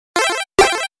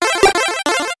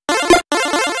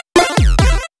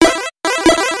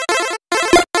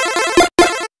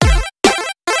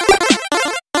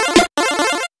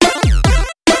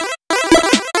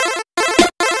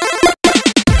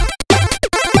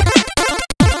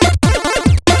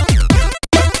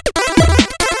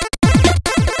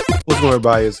going on,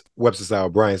 everybody? It's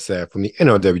WebsterStyle, Brian Sapph from the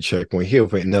NRW Checkpoint here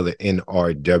for another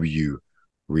NRW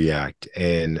React.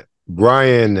 And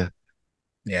Brian,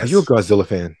 yes. Are you a Godzilla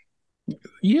fan?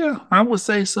 Yeah, I would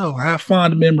say so. I have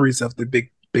fond memories of the big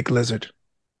lizard.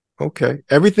 Okay.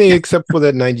 Everything except for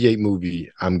that 98 movie,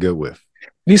 I'm good with.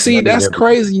 You see, that's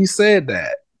crazy you said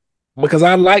that. Because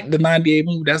I like the 98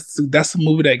 movie. That's a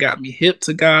movie that got me hip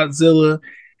to Godzilla.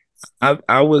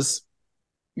 I was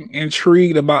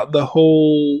intrigued about the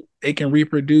whole it can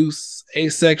reproduce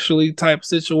asexually type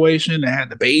situation and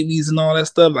had the babies and all that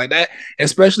stuff like that.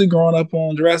 Especially growing up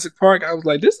on Jurassic Park, I was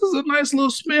like, this is a nice little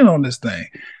spin on this thing.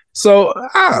 So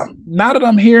now that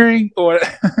I'm hearing, or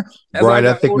Brian,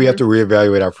 I think we have to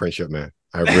reevaluate our friendship, man.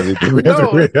 I really do. We have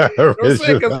to because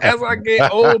as I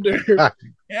get older,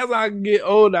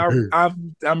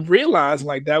 I'm realizing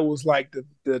like that was like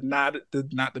the not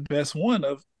the best one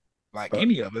of like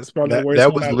any of us. Probably the worst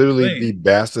that one was literally the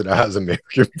bastardized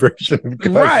American version of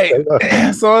Godzilla.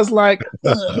 Right. So it's like,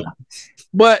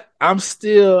 but I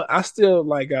still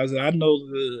like Godzilla. I know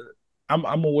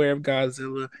I'm aware of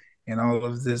Godzilla and all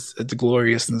of this, the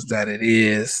gloriousness that it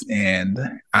is, and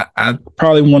I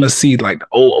probably want to see like the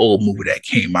old movie that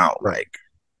came out, like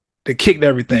that kicked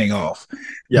everything off.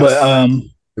 Yes. But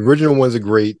the original ones are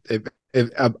great.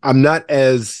 I'm not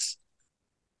as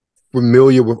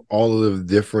familiar with all of the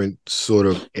different sort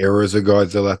of eras of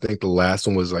Godzilla. I think the last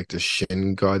one was like the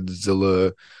Shin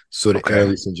Godzilla sort of era, at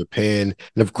least in Japan,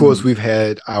 and of course we've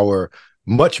had our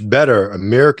much better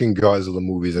American Godzilla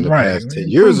movies in the past 10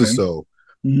 years or so.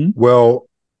 Well,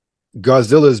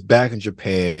 Godzilla is back in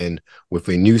Japan with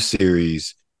a new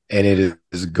series, and it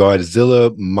is Godzilla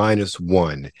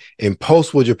 -1. In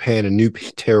post-war Japan, a new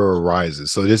terror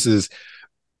rises. So this is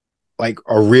like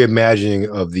a reimagining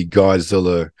of the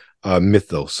Godzilla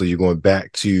mythos. So you're going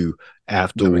back to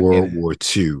after World War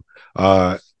II.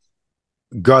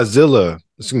 Godzilla,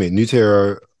 new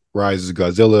terror rises.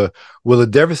 Godzilla. Will the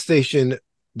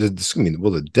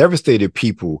devastated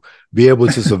people be able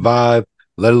to survive?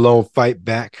 Let alone fight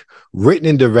back. Written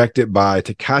and directed by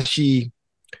Takashi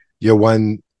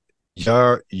Yaranazaki,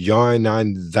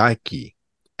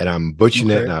 and I'm butchering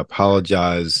it, and I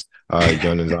apologize,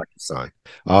 Yaranazaki-san.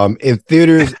 In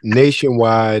theaters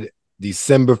nationwide,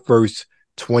 December 1st,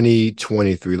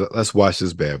 2023. Let's watch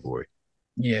this bad boy.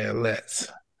 Yeah, let's.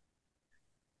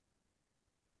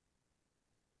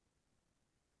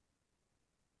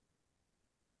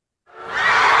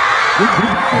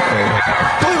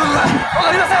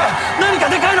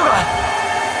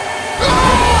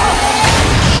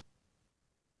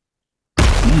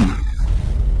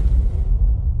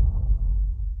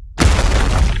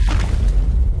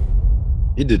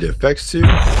 He did the effects too.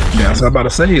 Yeah, I was about to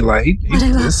say, like,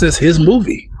 this is his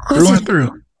movie through and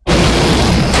through. Wow.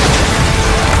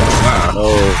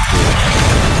 Oh.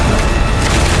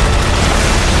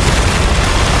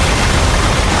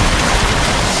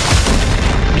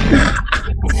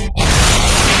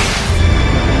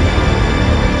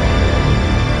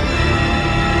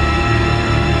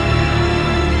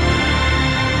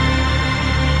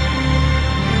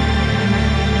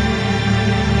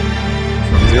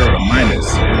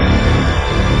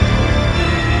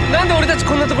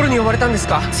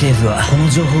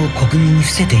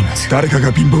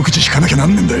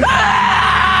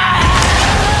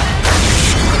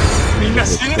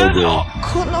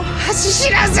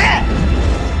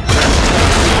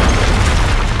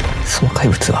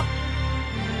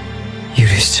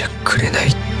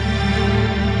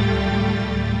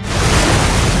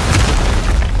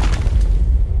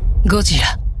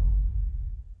 Godzilla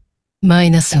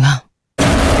 -1.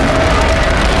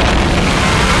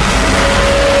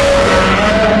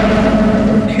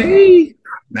 Okay,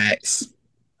 Max.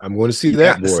 I'm going to see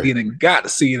that. Got to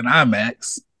see it in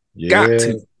IMAX. Yeah. Got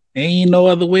to. Ain't no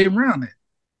other way around it.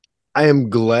 I am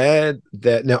glad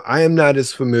that now I am not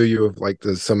as familiar with like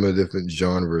some of the different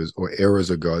genres or eras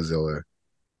of Godzilla,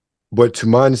 but to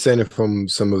my understanding from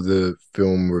some of the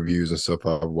film reviews and stuff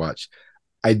I've watched,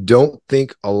 I don't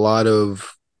think a lot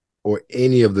of or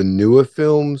any of the newer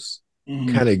films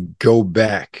kind of go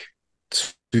back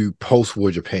to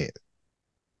post-war Japan.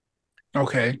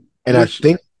 Okay. And I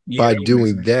think by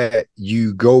doing that,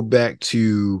 you go back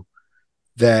to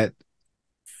that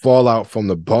fallout from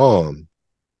the bombs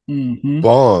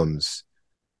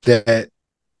that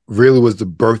really was the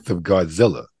birth of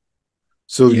Godzilla.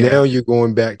 So now you're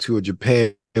going back to a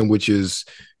Japan which is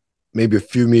maybe a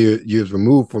few years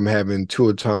removed from having 2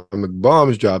 atomic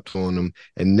bombs dropped on them,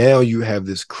 and now you have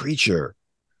this creature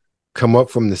come up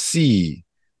from the sea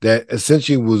that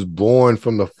essentially was born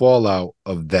from the fallout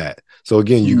of that. So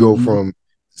again, you go from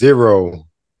 0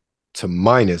 to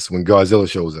minus when Godzilla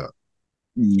shows up.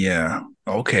 Yeah.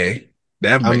 Okay.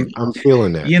 That I'm makes, I'm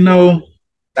feeling that. you know,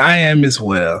 I am as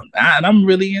well. And I'm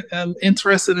really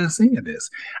interested in seeing this.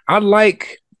 I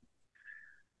like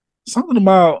something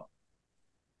about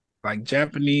like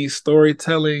Japanese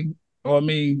storytelling. Well, I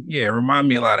mean, yeah, remind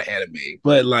me a lot of anime.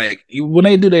 But like when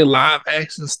they do their live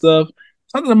action stuff,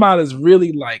 something about it is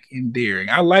really like endearing.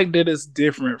 I like that it's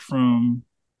different from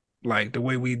like the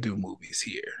way we do movies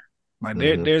here. Like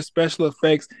their special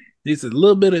effects, there's a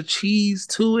little bit of cheese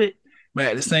to it, but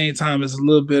at the same time, it's a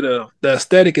little bit of the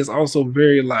aesthetic is also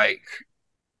very like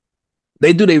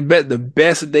they do the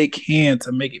best that they can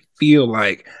to make it feel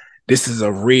like this is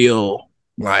a real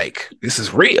like this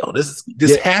is real. This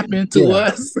Yeah, happened to yeah.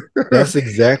 us, That's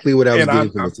exactly what I was and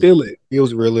getting from I this. feel it. It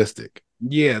feels realistic.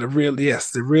 Yeah, the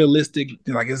realistic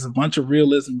like it's a bunch of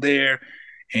realism there,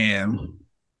 and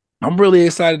I'm really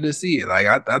excited to see it. Like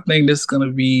I think this is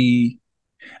gonna be.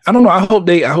 I don't know. I hope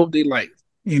they like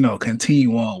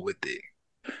continue on with it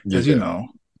because Yeah.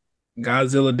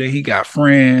 Godzilla. Then he got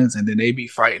friends, and then they be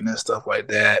fighting and stuff like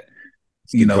that.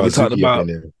 It's the We talked Kazuya about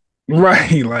in there.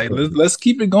 right. Like let's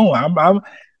keep it going.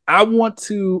 I want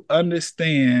to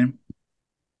understand,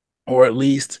 or at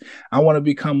least I want to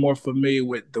become more familiar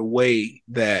with the way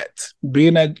that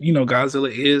being that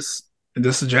Godzilla is.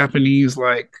 This is Japanese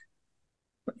like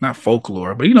not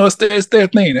folklore, but it's their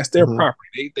thing. That's their Mhm.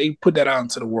 property. They put that out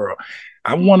into the world.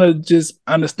 I want to just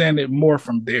understand it more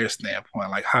from their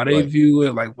standpoint, like how they Right. view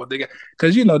it, like what they got.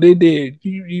 Because they did.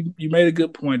 You made a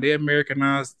good point. They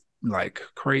Americanized like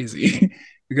crazy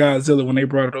Godzilla when they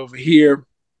brought it over here,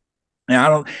 and I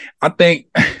don't. I think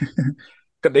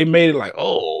because they made it like,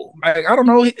 oh, like I don't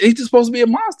know. He's just supposed to be a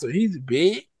monster. He's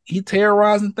big. He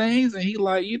terrorizing things, and he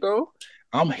like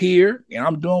I'm here and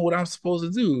I'm doing what I'm supposed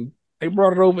to do. They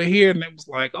brought it over here and it was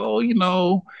like, oh,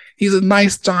 he's a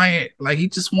nice giant. Like he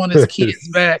just want his kids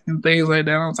back and things like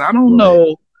that. I don't Right.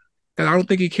 know because I don't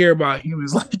think he care about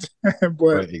humans like that, but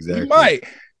Right. he Exactly. might.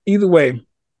 Either way,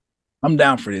 I'm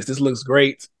down for this. This looks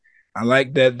great. I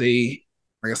like that they,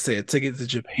 like I said, took it to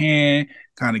Japan,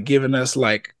 kind of giving us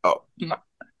like, oh, not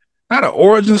an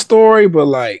origin story, but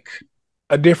like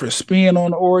a different spin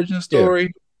on the origin Yeah.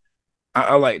 story.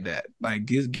 I like that. Like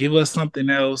give us something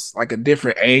else, like a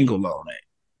different angle on it.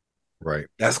 Right.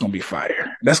 That's gonna be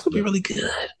fire. That's gonna be Yeah. really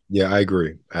good. Yeah. I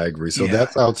agree. I agree. So Yeah.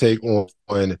 that's our take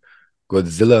on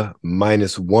Godzilla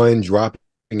 -1 dropping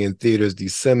in theaters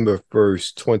December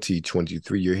 1st,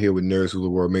 2023. You're here with Nerds of the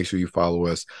World. Make sure you follow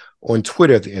us on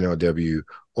Twitter at the NRW,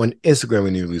 on Instagram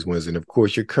at New Release Wednesday. And of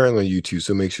course, you're currently on YouTube.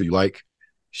 So make sure you like,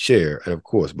 share, and of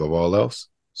course, above all else,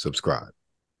 subscribe.